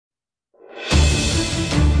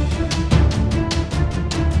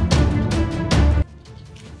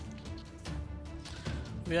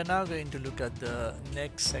We are now going to look at the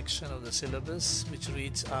next section of the syllabus, which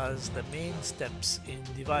reads as the main steps in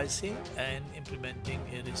devising and implementing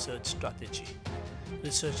a research strategy.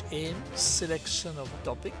 Research aims, selection of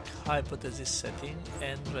topic, hypothesis setting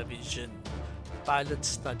and revision, pilot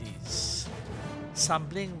studies.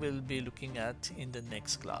 Sampling we'll be looking at in the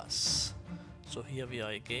next class. So here we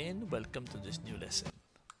are again. Welcome to this new lesson.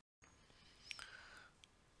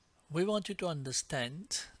 We want you to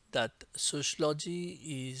understand that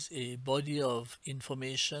sociology is a body of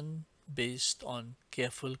information based on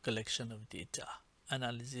careful collection of data,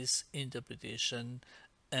 analysis, interpretation,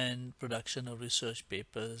 and production of research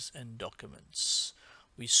papers and documents.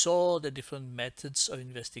 We saw the different methods of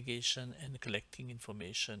investigation and collecting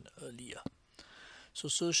information earlier. So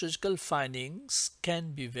sociological findings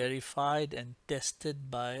can be verified and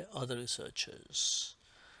tested by other researchers.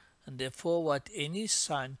 And therefore what any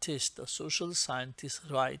scientist or social scientist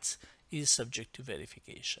writes is subject to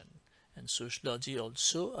verification. And sociology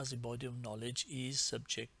also, as a body of knowledge, is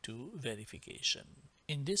subject to verification.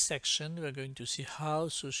 In this section we are going to see how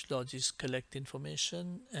sociologists collect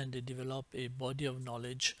information and they develop a body of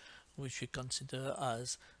knowledge which we consider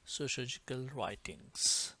as sociological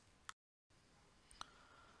writings.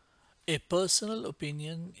 A personal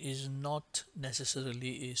opinion is not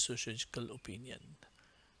necessarily a sociological opinion.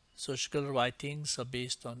 Sociological writings are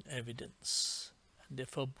based on evidence, and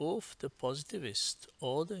therefore both the positivist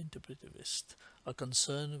or the interpretivist are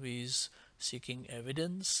concerned with seeking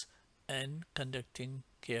evidence and conducting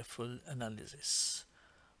careful analysis.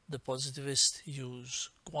 The positivists use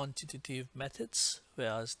quantitative methods,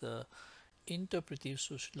 whereas the interpretive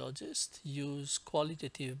sociologists use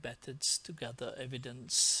qualitative methods to gather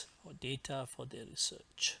evidence or data for their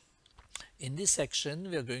research. In this section,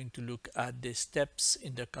 we are going to look at the steps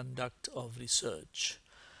in the conduct of research.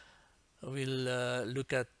 We'll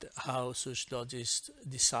look at how sociologists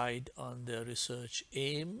decide on their research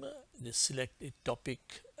aim, they select a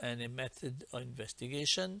topic and a method of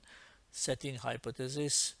investigation, setting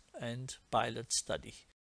hypothesis, and pilot study.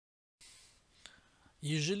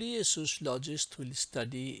 Usually a sociologist will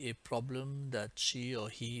study a problem that she or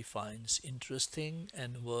he finds interesting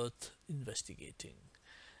and worth investigating,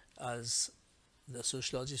 as the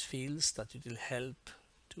sociologist feels that it will help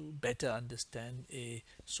to better understand a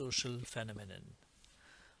social phenomenon.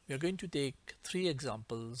 We are going to take 3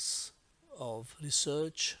 examples of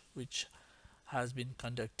research which has been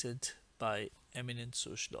conducted by eminent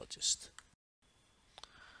sociologists.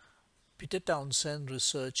 Peter Townsend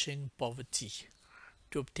researching poverty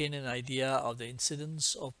to obtain an idea of the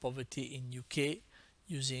incidence of poverty in UK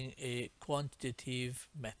using a quantitative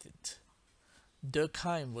method.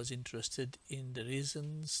 Durkheim was interested in the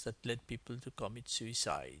reasons that led people to commit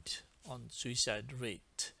suicide, on suicide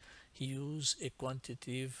rate. He used a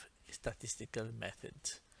quantitative statistical method.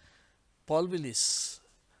 Paul Willis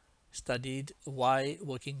studied why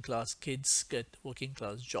working class kids get working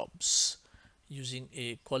class jobs using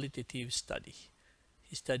a qualitative study.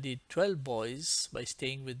 He studied 12 boys by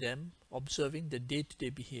staying with them, observing the day-to-day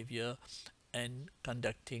behavior and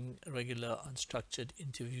conducting regular unstructured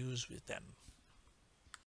interviews with them.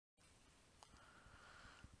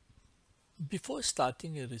 Before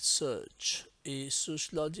starting a research, a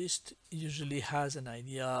sociologist usually has an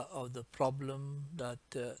idea of the problem that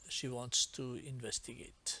she wants to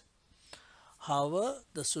investigate. However,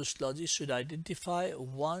 the sociologist should identify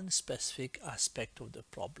one specific aspect of the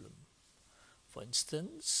problem. For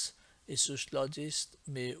instance, a sociologist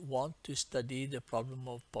may want to study the problem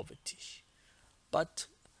of poverty, but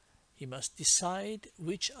he must decide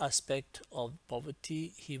which aspect of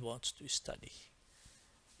poverty he wants to study.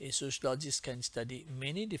 A sociologist can study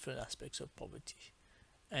many different aspects of poverty,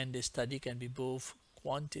 and the study can be both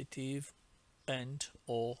quantitative and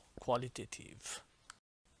or qualitative.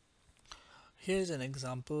 Here is an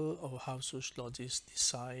example of how sociologists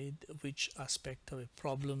decide which aspect of a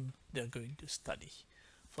problem they are going to study.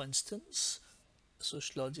 For instance, a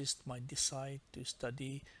sociologist might decide to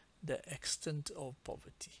study the extent of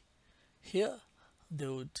poverty. Here, they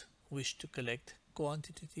would wish to collect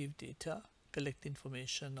quantitative data, collect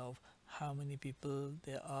information of how many people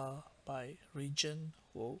there are by region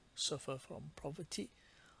who suffer from poverty.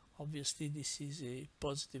 Obviously, this is a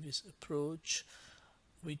positivist approach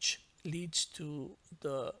which leads to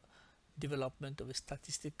the development of a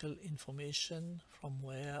statistical information from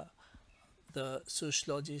where the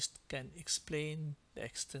sociologist can explain the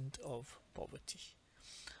extent of poverty.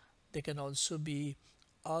 There can also be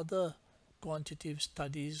other quantitative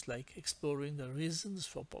studies like exploring the reasons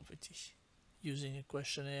for poverty, using a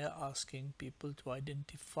questionnaire asking people to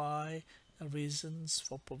identify the reasons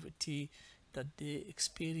for poverty that they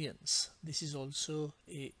experience. This is also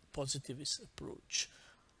a positivist approach.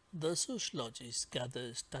 The sociologist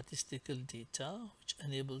gathers statistical data which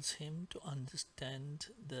enables him to understand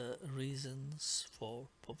the reasons for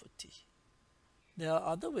poverty. There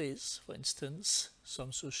are other ways. For instance,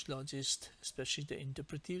 some sociologists, especially the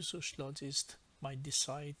interpretive sociologist, might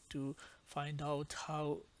decide to find out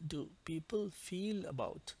how do people feel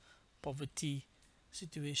about poverty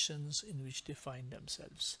situations in which they find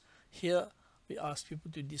themselves. Here we ask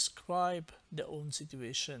people to describe their own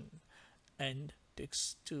situation and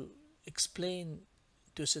to explain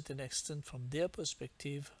to a certain extent from their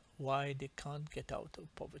perspective why they can't get out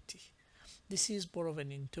of poverty. This is more of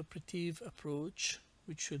an interpretive approach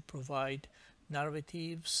which should provide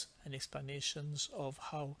narratives and explanations of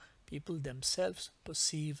how people themselves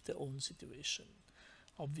perceive their own situation.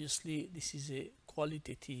 Obviously, this is a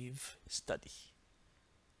qualitative study.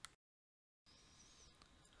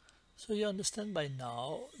 So you understand by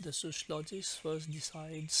now the sociologist first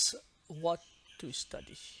decides what to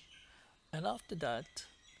study, and after that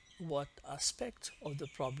what aspect of the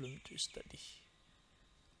problem to study.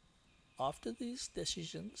 After these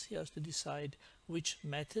decisions, he has to decide which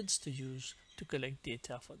methods to use to collect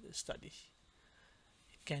data for the study.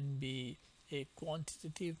 It can be a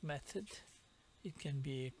quantitative method, it can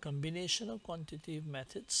be a combination of quantitative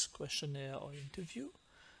methods, questionnaire or interview.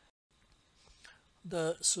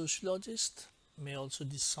 The sociologist may also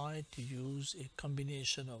decide to use a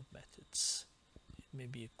combination of methods. It may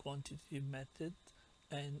be a quantitative method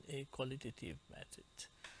and a qualitative method.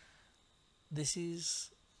 This is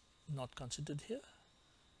not considered here.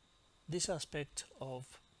 This aspect of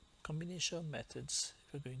combination of methods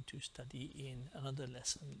we're going to study in another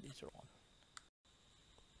lesson later on.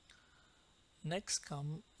 Next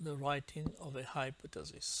come the writing of a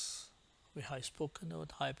hypothesis. We have spoken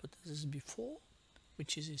about hypothesis before,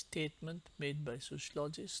 which is a statement made by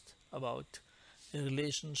sociologists about a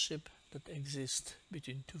relationship that exists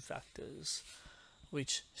between two factors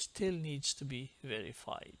which still needs to be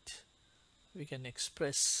verified. We can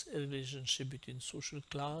express a relationship between social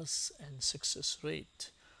class and success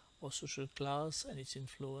rate, or social class and its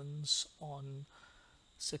influence on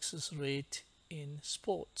success rate in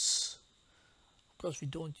sports. Of course, we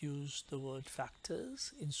don't use the word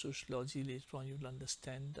factors. In sociology, later on you'll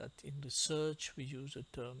understand that in research we use the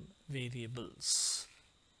term variables.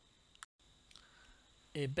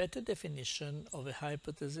 A better definition of a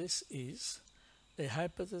hypothesis is: a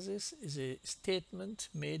hypothesis is a statement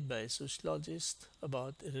made by a sociologist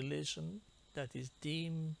about a relation that is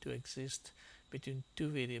deemed to exist between two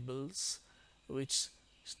variables which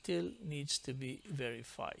still needs to be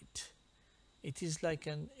verified. It is like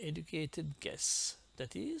an educated guess,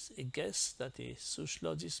 that is, a guess that a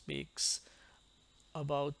sociologist makes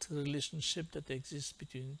about the relationship that exists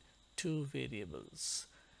between two variables.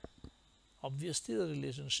 Obviously, the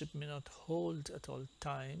relationship may not hold at all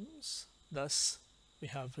times. Thus, we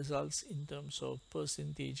have results in terms of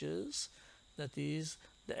percentages, that is,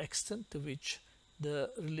 the extent to which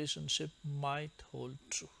the relationship might hold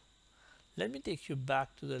true. Let me take you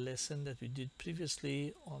back to the lesson that we did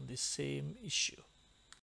previously on the same issue.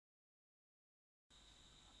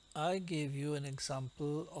 I gave you an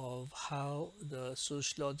example of how the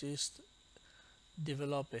sociologist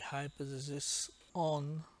develop a hypothesis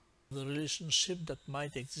on the relationship that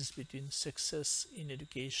might exist between success in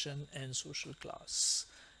education and social class.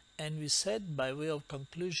 And we said, by way of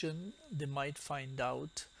conclusion, they might find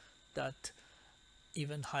out that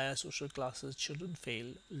even higher social classes children fail,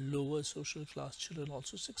 lower social class children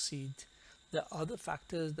also succeed. There are other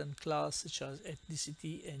factors than class, such as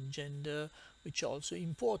ethnicity and gender, which are also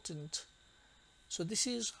important. So this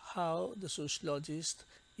is how the sociologist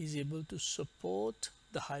is able to support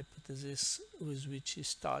the hypothesis with which he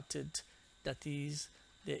started, that is,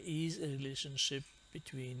 there is a relationship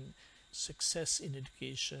between success in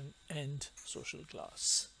education and social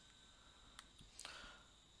class.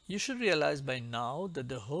 You should realize by now that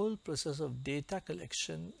the whole process of data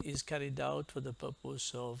collection is carried out for the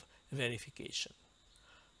purpose of verification.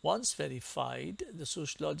 Once verified, the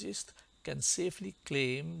sociologist can safely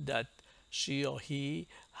claim that she or he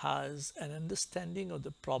has an understanding of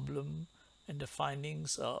the problem, and the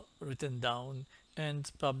findings are written down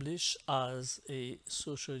and published as a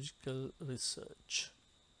sociological research.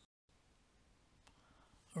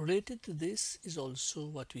 Related to this is also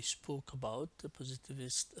what we spoke about, the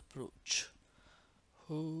positivist approach,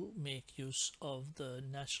 who make use of the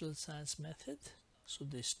natural science method. So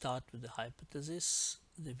they start with the hypothesis,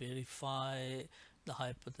 they verify the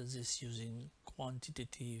hypothesis using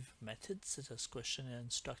quantitative methods such as questionnaire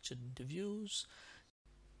and structured interviews.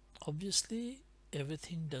 Obviously,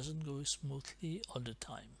 everything doesn't go smoothly all the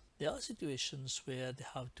time. There are situations where they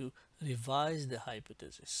have to revise the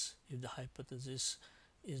hypothesis. If the hypothesis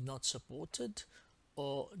is not supported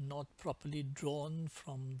or not properly drawn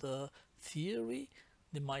from the theory,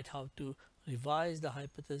 they might have to revise the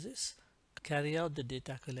hypothesis, carry out the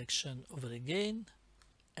data collection over again,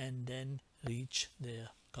 and then reach their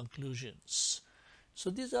conclusions. So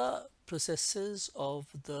these are processes of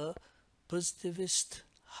the positivist,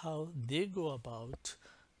 how they go about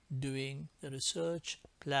doing the research,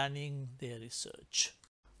 planning their research.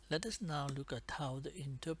 Let us now look at how the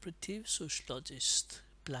interpretive sociologists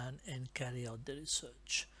plan and carry out the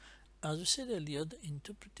research. As we said earlier, the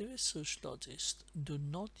interpretive sociologists do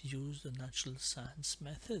not use the natural science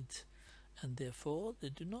method, and therefore they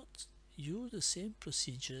do not use the same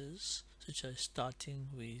procedures such as starting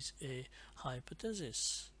with a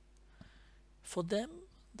hypothesis. For them,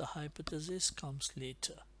 the hypothesis comes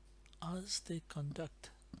later as they conduct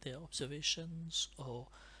their observations or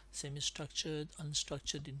semi-structured,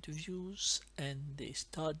 unstructured interviews, and they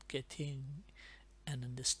start getting an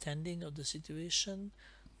understanding of the situation.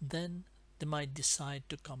 Then they might decide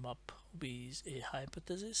to come up with a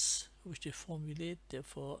hypothesis which they formulate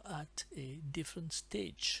therefore at a different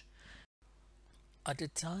stage, at a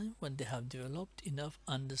time when they have developed enough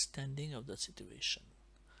understanding of the situation.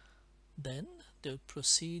 Then they will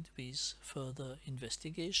proceed with further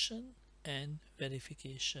investigation and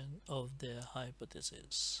verification of their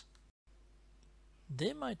hypothesis.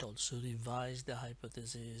 They might also revise the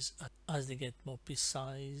hypothesis as they get more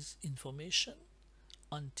precise information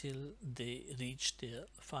until they reach their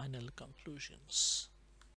final conclusions.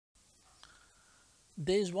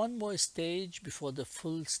 There is one more stage before the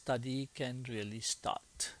full study can really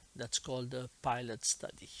start. That's called the pilot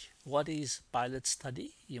study. What is pilot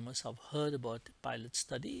study? You must have heard about pilot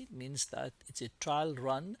study. It means that it's a trial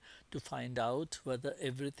run to find out whether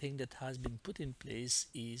everything that has been put in place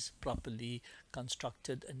is properly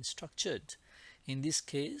constructed and structured. In this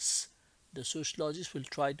case, the sociologists will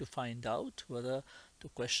try to find out whether the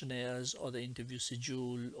questionnaires or the interview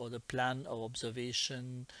schedule or the plan of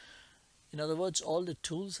observation, in other words, all the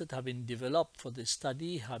tools that have been developed for this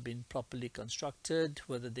study have been properly constructed,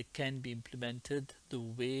 whether they can be implemented the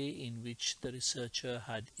way in which the researcher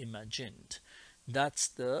had imagined. That's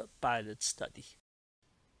the pilot study.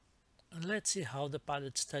 And let's see how the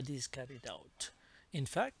pilot study is carried out. In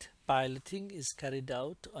fact, piloting is carried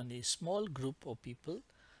out on a small group of people,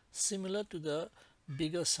 similar to the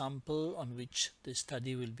bigger sample on which the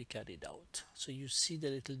study will be carried out. So you see the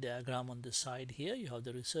little diagram on the side here. You have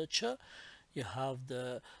the researcher, you have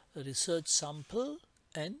the research sample,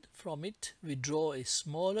 and from it we draw a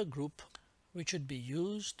smaller group which would be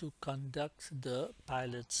used to conduct the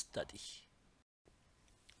pilot study.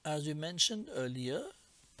 As we mentioned earlier,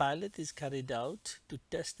 pilot is carried out to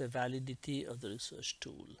test the validity of the research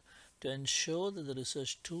tool, to ensure that the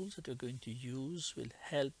research tools that we're going to use will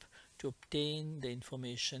help to obtain the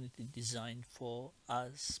information it is designed for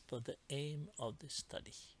as per the aim of the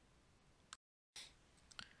study.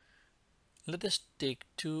 Let us take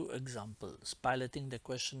two examples, piloting the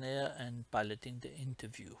questionnaire and piloting the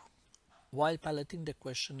interview. While piloting the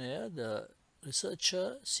questionnaire, the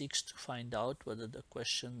researcher seeks to find out whether the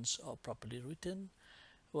questions are properly written,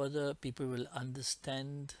 whether people will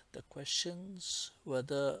understand the questions,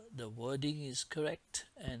 whether the wording is correct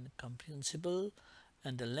and comprehensible,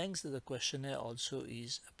 and the length of the questionnaire also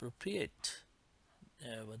is appropriate,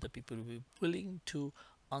 whether people will be willing to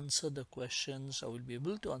answer the questions or will be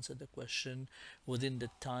able to answer the question within the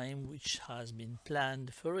time which has been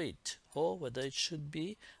planned for it, or whether it should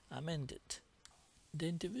be amended. The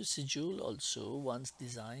interview schedule also, once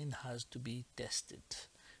designed, has to be tested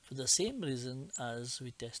for the same reason as we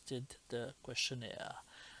tested the questionnaire.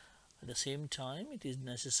 At the same time, it is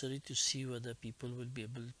necessary to see whether people will be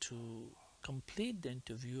able to complete the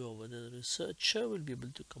interview or whether the researcher will be able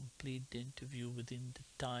to complete the interview within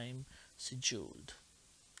the time scheduled.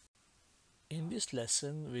 In this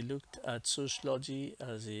lesson, we looked at sociology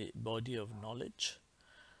as a body of knowledge,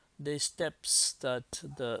 the steps that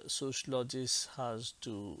the sociologist has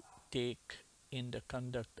to take in the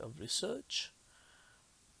conduct of research.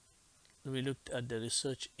 We looked at the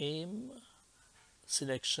research aim,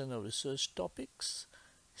 selection of research topics,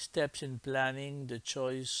 steps in planning the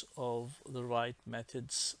choice of the right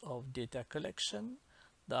methods of data collection,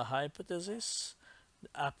 the hypothesis,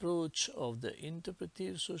 the approach of the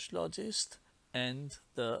interpretive sociologist, and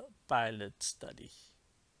the pilot study.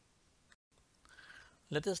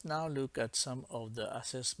 Let us now look at some of the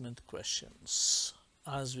assessment questions.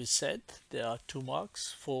 As we said, there are 2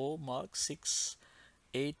 marks, 4 marks, 6,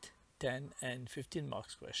 8, 10 and 15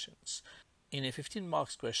 marks questions. In a 15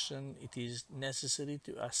 marks question, it is necessary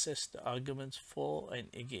to assess the arguments for and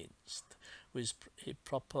against with a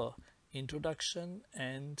proper introduction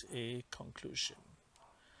and a conclusion.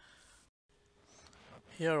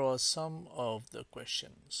 Here are some of the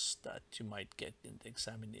questions that you might get in the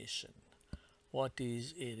examination. What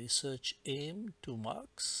is a research aim? 2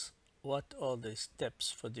 marks. What are the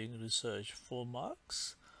steps for doing research? 4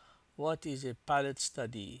 marks. What is a pilot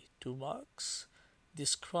study? 2 marks.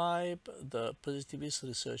 Describe the positivist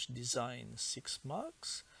research design, 6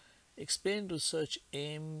 marks. Explain research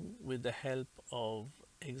aim with the help of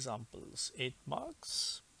examples, 8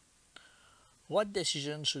 marks. What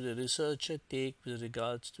decision should a researcher take with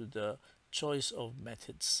regards to the choice of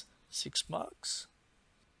methods, 6 marks.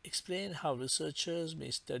 Explain how researchers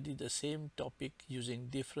may study the same topic using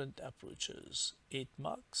different approaches, 8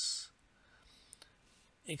 marks.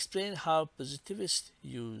 Explain how positivists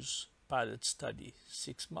use pilot study,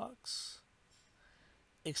 6 marks.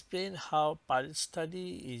 Explain how pilot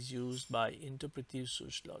study is used by interpretive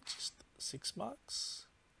sociologists, 6 marks.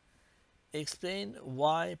 Explain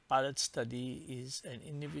why pilot study is an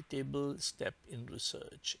inevitable step in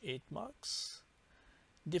research, 8 marks.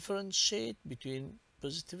 Differentiate between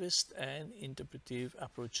positivist and interpretive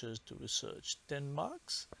approaches to research, 10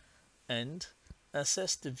 marks. And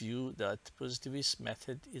assess the view that positivist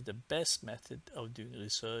method is the best method of doing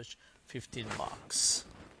research, 15 marks.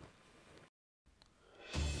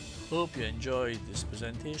 Hope you enjoyed this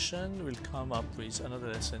presentation. We'll come up with another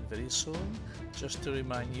lesson very soon. Just to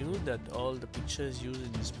remind you that all the pictures used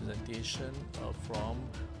in this presentation are from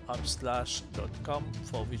upslash.com,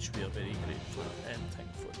 for which we are very grateful and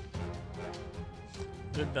thankful.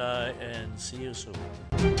 Goodbye and see you soon.